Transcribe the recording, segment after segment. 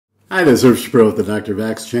Hi, this is Herb with the Dr.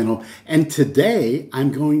 Vax channel, and today I'm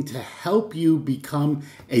going to help you become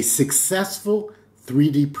a successful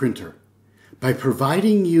 3D printer by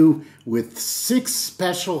providing you with 6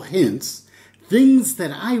 special hints, things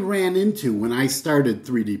that I ran into when I started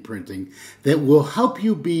 3D printing that will help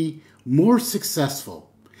you be more successful.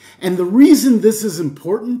 And the reason this is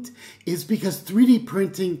important is because 3D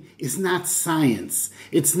printing is not science.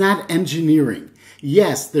 It's not engineering.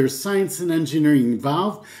 Yes, there's science and engineering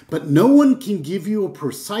involved, but no one can give you a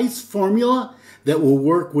precise formula that will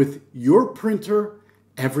work with your printer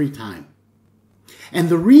every time. And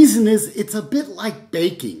the reason is it's a bit like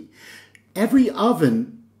baking. Every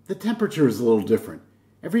oven, the temperature is a little different.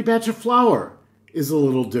 Every batch of flour is a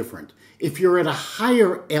little different. If you're at a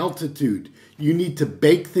higher altitude, you need to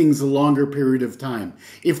bake things a longer period of time.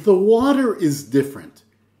 If the water is different,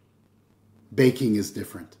 baking is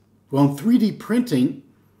different. Well, in 3D printing,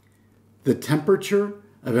 the temperature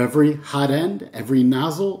of every hot end, every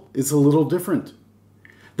nozzle is a little different.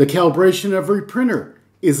 The calibration of every printer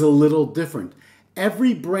is a little different.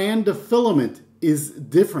 Every brand of filament is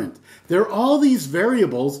different. There are all these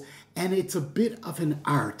variables, and it's a bit of an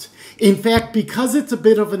art. In fact, because it's a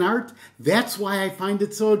bit of an art, that's why I find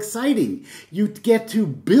it so exciting. You get to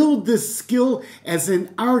build this skill as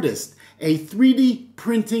an artist, a 3D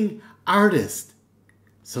printing artist.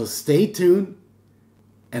 So stay tuned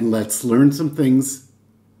and let's learn some things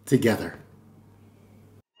together.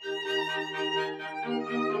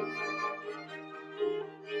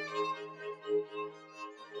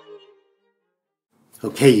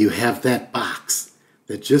 Okay, you have that box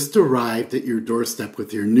that just arrived at your doorstep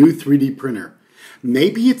with your new 3D printer.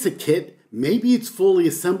 Maybe it's a kit, maybe it's fully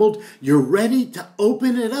assembled. You're ready to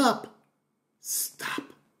open it up. Stop.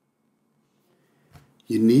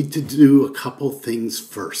 You need to do a couple things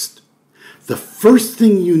first. The first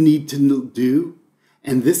thing you need to do,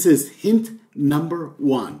 and this is hint number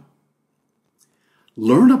 1,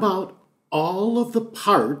 learn about all of the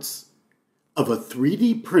parts of a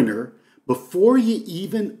 3D printer before you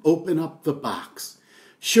even open up the box.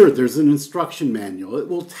 Sure, there's an instruction manual. It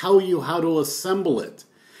will tell you how to assemble it.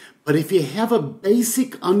 But if you have a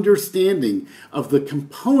basic understanding of the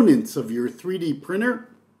components of your 3D printer,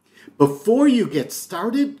 before you get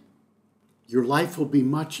started, your life will be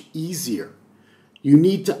much easier. You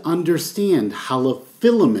need to understand how a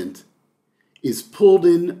filament is pulled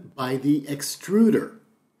in by the extruder.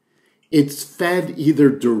 It's fed either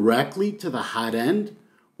directly to the hot end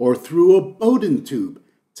or through a Bowden tube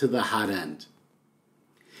to the hot end.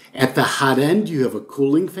 At the hot end, you have a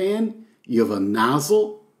cooling fan, you have a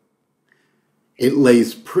nozzle. It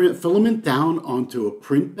lays filament down onto a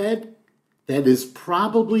print bed that is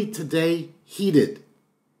probably today heated.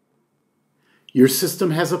 Your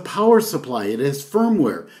system has a power supply. It has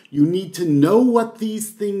firmware. You need to know what these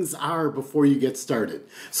things are before you get started.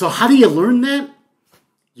 So how do you learn that?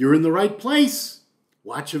 You're in the right place.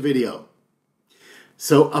 Watch a video.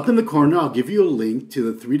 So up in the corner, I'll give you a link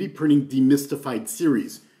to the 3D Printing Demystified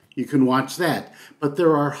series. You can watch that. But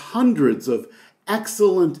there are hundreds of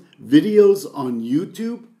excellent videos on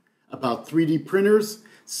YouTube about 3D printers.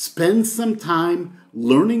 Spend some time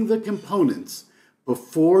learning the components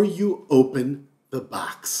before you open the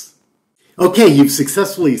box. Okay, you've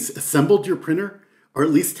successfully assembled your printer, or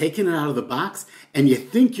at least taken it out of the box, and you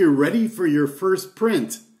think you're ready for your first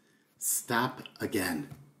print. Stop again.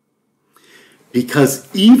 Because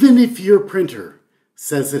even if your printer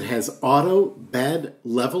says it has auto bed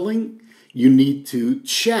leveling, you need to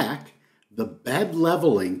check the bed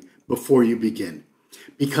leveling before you begin.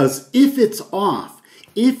 Because if it's off,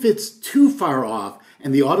 if it's too far off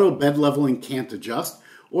and the auto bed leveling can't adjust,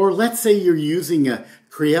 or let's say you're using a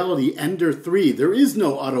Creality Ender 3, there is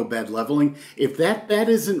no auto bed leveling. If that bed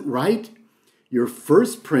isn't right, your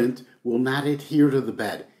first print will not adhere to the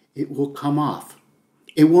bed. It will come off.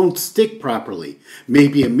 It won't stick properly.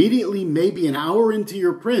 Maybe immediately, maybe an hour into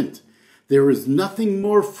your print. There is nothing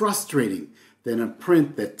more frustrating than a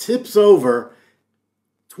print that tips over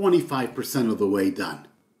 25% of the way done.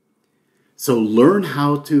 So learn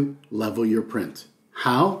how to level your print.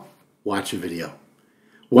 How? Watch a video.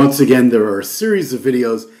 Once again, there are a series of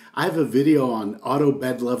videos. I have a video on auto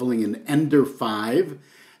bed leveling in Ender 5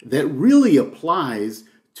 that really applies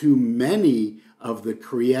to many of the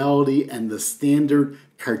Creality and the standard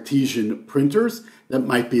Cartesian printers. That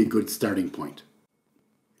might be a good starting point.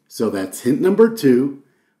 So that's hint number 2.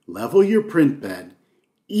 Level your print bed,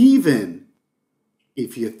 even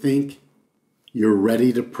if you think you're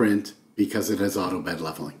ready to print because it has auto bed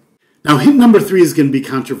leveling. Now, hint number 3 is going to be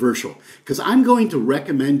controversial because I'm going to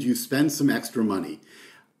recommend you spend some extra money.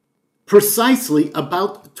 Precisely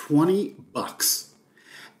about $20.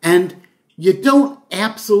 And you don't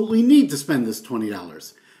absolutely need to spend this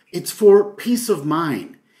 $20. It's for peace of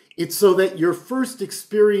mind. It's so that your first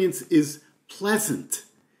experience is pleasant.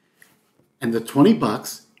 And the 20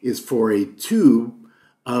 bucks is for a tube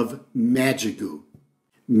of Magigoo.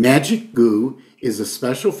 Magigoo is a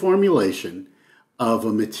special formulation of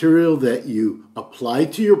a material that you apply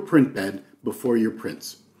to your print bed before your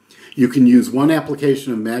prints. You can use one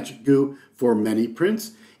application of Magigoo for many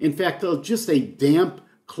prints. In fact, just a damp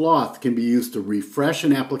cloth can be used to refresh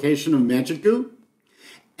an application of Magigoo.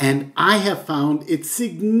 And I have found it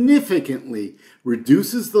significantly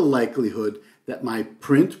reduces the likelihood that my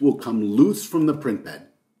print will come loose from the print bed.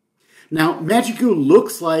 Now, Magigoo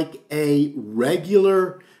looks like a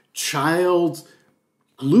regular child's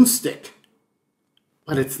glue stick,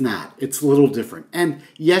 but it's not. It's a little different. And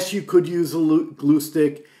yes, you could use a glue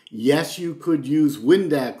stick. Yes, you could use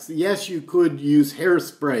Windex. Yes, you could use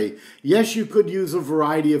hairspray. Yes, you could use a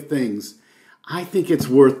variety of things. I think it's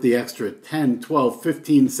worth the extra 10, 12,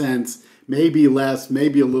 15 cents, maybe less,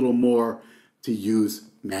 maybe a little more to use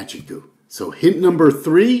Magigoo. So hint number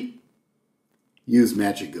 3, use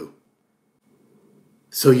Magigoo.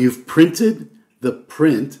 So you've printed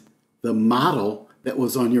the model that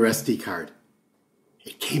was on your SD card.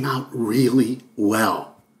 It came out really well.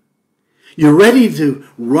 You're ready to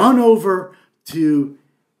run over to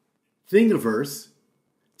Thingiverse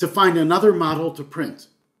to find another model to print.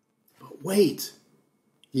 But wait,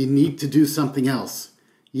 you need to do something else.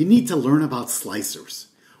 You need to learn about slicers.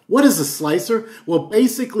 What is a slicer? Well,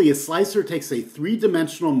 basically a slicer takes a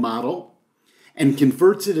 3-dimensional model and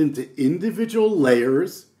converts it into individual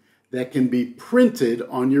layers that can be printed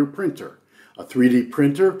on your printer. A 3D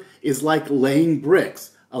printer is like laying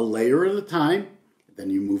bricks, a layer at a time, then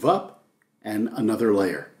you move up and another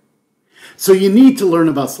layer. So you need to learn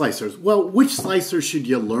about slicers. Well, which slicer should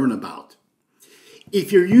you learn about?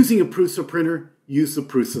 If you're using a Prusa printer, use the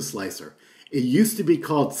Prusa slicer. It used to be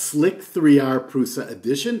called Slick 3R Prusa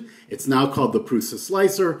Edition. It's now called the Prusa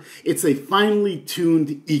Slicer. It's a finely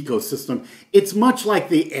tuned ecosystem. It's much like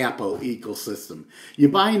the Apple ecosystem. You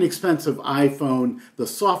buy an expensive iPhone, the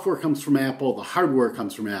software comes from Apple, the hardware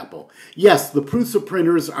comes from Apple. Yes, the Prusa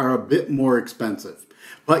printers are a bit more expensive,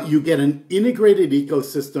 but you get an integrated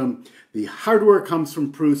ecosystem. The hardware comes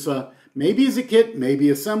from Prusa, maybe as a kit, maybe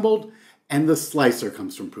assembled, and the slicer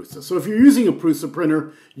comes from Prusa. So if you're using a Prusa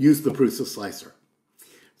printer, use the Prusa slicer.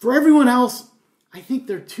 For everyone else, I think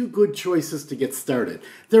they're 2 good choices to get started.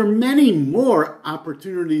 There are many more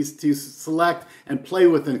opportunities to select and play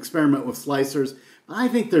with and experiment with slicers, but I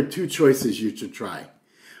think there are 2 choices you should try.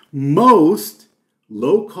 Most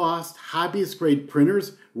low-cost, hobbyist-grade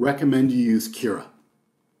printers recommend you use Cura.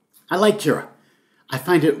 I like Cura. I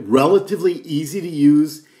find it relatively easy to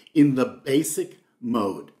use in the basic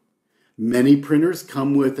mode. Many printers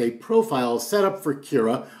come with a profile set up for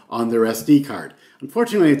Cura on their SD card.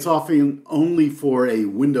 Unfortunately, it's often only for a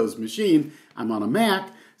Windows machine. I'm on a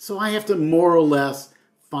Mac, so I have to more or less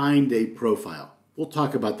find a profile. We'll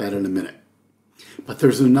talk about that in a minute. But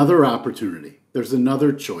there's another opportunity. There's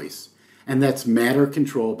another choice, and that's Matter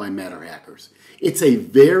Control by MatterHackers. It's a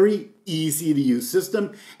very easy to use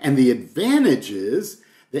system, and the advantage is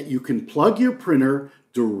that you can plug your printer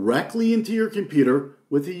directly into your computer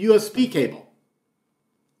with a USB cable.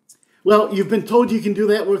 Well, you've been told you can do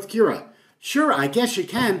that with Cura. Sure, I guess you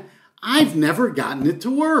can. I've never gotten it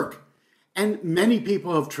to work. And many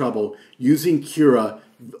people have trouble using Cura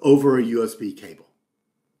over a USB cable.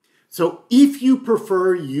 So if you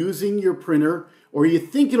prefer using your printer, or you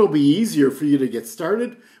think it'll be easier for you to get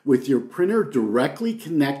started with your printer directly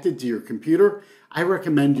connected to your computer, I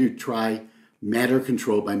recommend you try Matter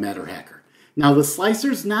Control by MatterHacker. Now, the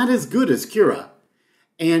slicer's not as good as Cura,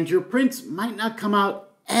 and your prints might not come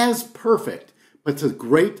out as perfect, but it's a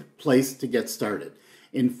great place to get started.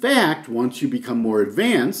 In fact, once you become more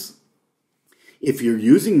advanced, if you're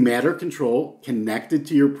using Matter Control connected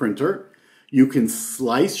to your printer, you can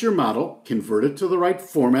slice your model, convert it to the right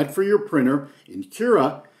format for your printer in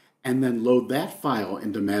Cura, and then load that file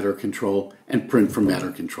into Matter Control and print from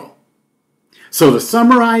Matter Control. So to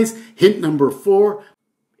summarize, hint number 4,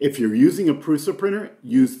 if you're using a Prusa printer,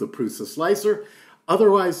 use the Prusa slicer.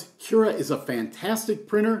 Otherwise, Cura is a fantastic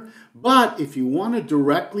printer, but if you want to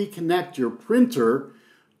directly connect your printer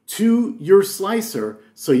to your slicer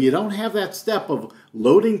so you don't have that step of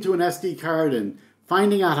loading to an SD card and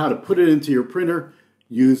finding out how to put it into your printer,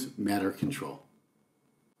 use Matter Control.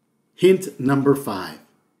 Hint number 5.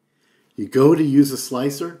 You go to use a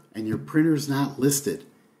slicer and your printer's not listed.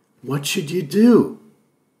 What should you do?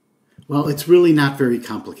 Well, it's really not very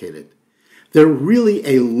complicated. There are really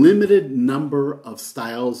a limited number of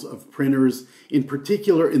styles of printers, in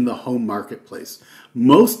particular in the home marketplace.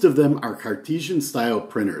 Most of them are Cartesian style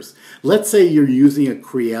printers. Let's say you're using a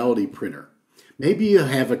Creality printer. Maybe you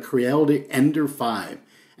have a Creality Ender 5,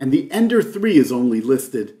 and the Ender 3 is only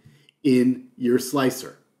listed in your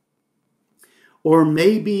slicer. Or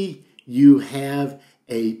maybe you have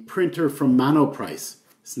a printer from Monoprice.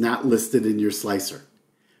 It's not listed in your slicer.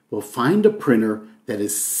 Well, find a printer that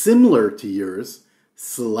is similar to yours,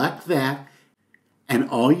 select that, and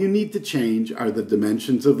all you need to change are the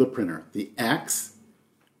dimensions of the printer, the X,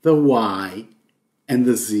 the Y, and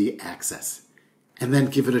the Z axis, and then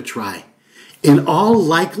give it a try. In all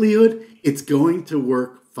likelihood, it's going to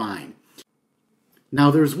work fine.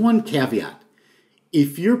 Now, there's one caveat.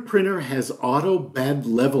 If your printer has auto bed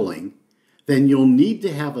leveling, then you'll need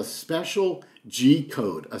to have a special G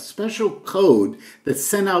code, a special code that's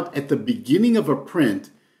sent out at the beginning of a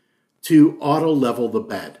print to auto level the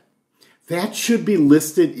bed. That should be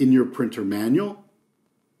listed in your printer manual.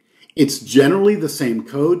 It's generally the same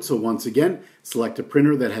code, so once again, select a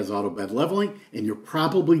printer that has auto bed leveling and you're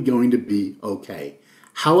probably going to be okay.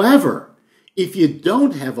 However, if you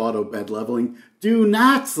don't have auto bed leveling, do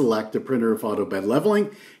not select a printer with auto bed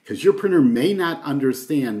leveling because your printer may not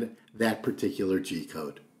understand that particular G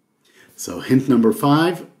code. So hint number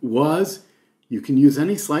 5 was you can use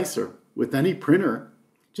any slicer with any printer.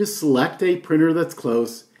 Just select a printer that's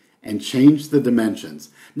close and change the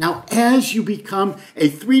dimensions. Now, as you become a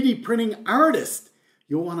 3D printing artist,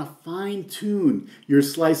 you'll want to fine-tune your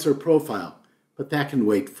slicer profile, but that can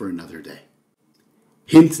wait for another day.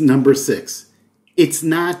 Hint number 6, it's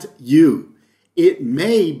not you. It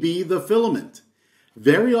may be the filament.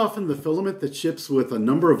 Very often the filament that ships with a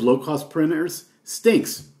number of low-cost printers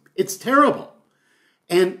stinks. It's terrible.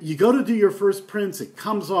 And you go to do your first prints, it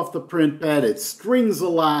comes off the print bed, it strings a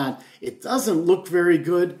lot, it doesn't look very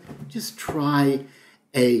good. Just try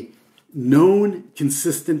a known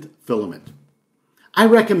consistent filament. I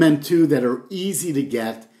recommend 2 that are easy to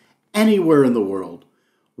get anywhere in the world.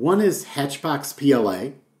 One is HatchBox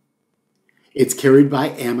PLA. It's carried by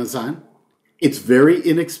Amazon. It's very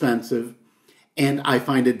inexpensive, and I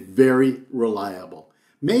find it very reliable.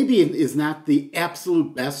 Maybe it is not the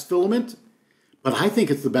absolute best filament, but I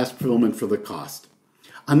think it's the best filament for the cost.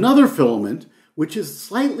 Another filament, which is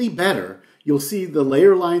slightly better, you'll see the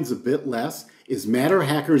layer lines a bit less, is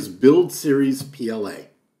MatterHackers Build Series PLA.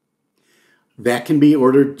 That can be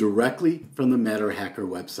ordered directly from the MatterHacker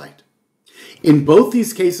website. In both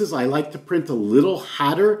these cases, I like to print a little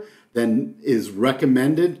hotter than is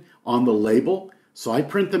recommended on the label. So I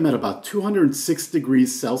print them at about 206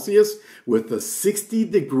 degrees Celsius with a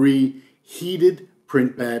 60-degree heated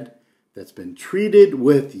print bed that's been treated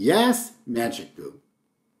with, yes, Magigoo.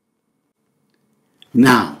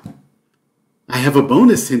 Now, I have a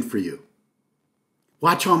bonus hint for you.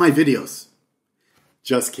 Watch all my videos.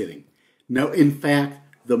 Just kidding. No, in fact,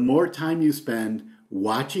 the more time you spend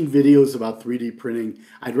watching videos about 3D printing,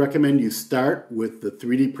 I'd recommend you start with the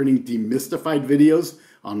 3D printing demystified videos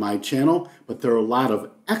on my channel, but there are a lot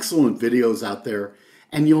of excellent videos out there,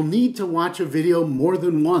 and you'll need to watch a video more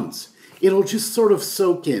than once. It'll just sort of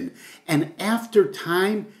soak in, and after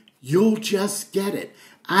time, you'll just get it.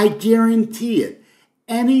 I guarantee it.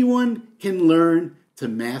 Anyone can learn to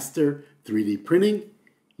master 3D printing.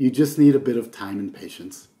 You just need a bit of time and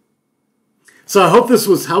patience. So I hope this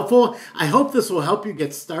was helpful. I hope this will help you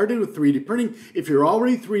get started with 3D printing. If you're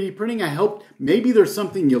already 3D printing, I hope maybe there's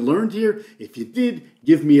something you learned here. If you did,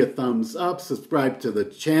 give me a thumbs up, subscribe to the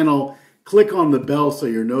channel, click on the bell so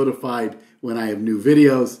you're notified when I have new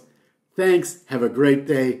videos. Thanks, have a great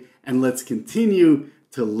day, and let's continue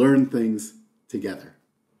to learn things together.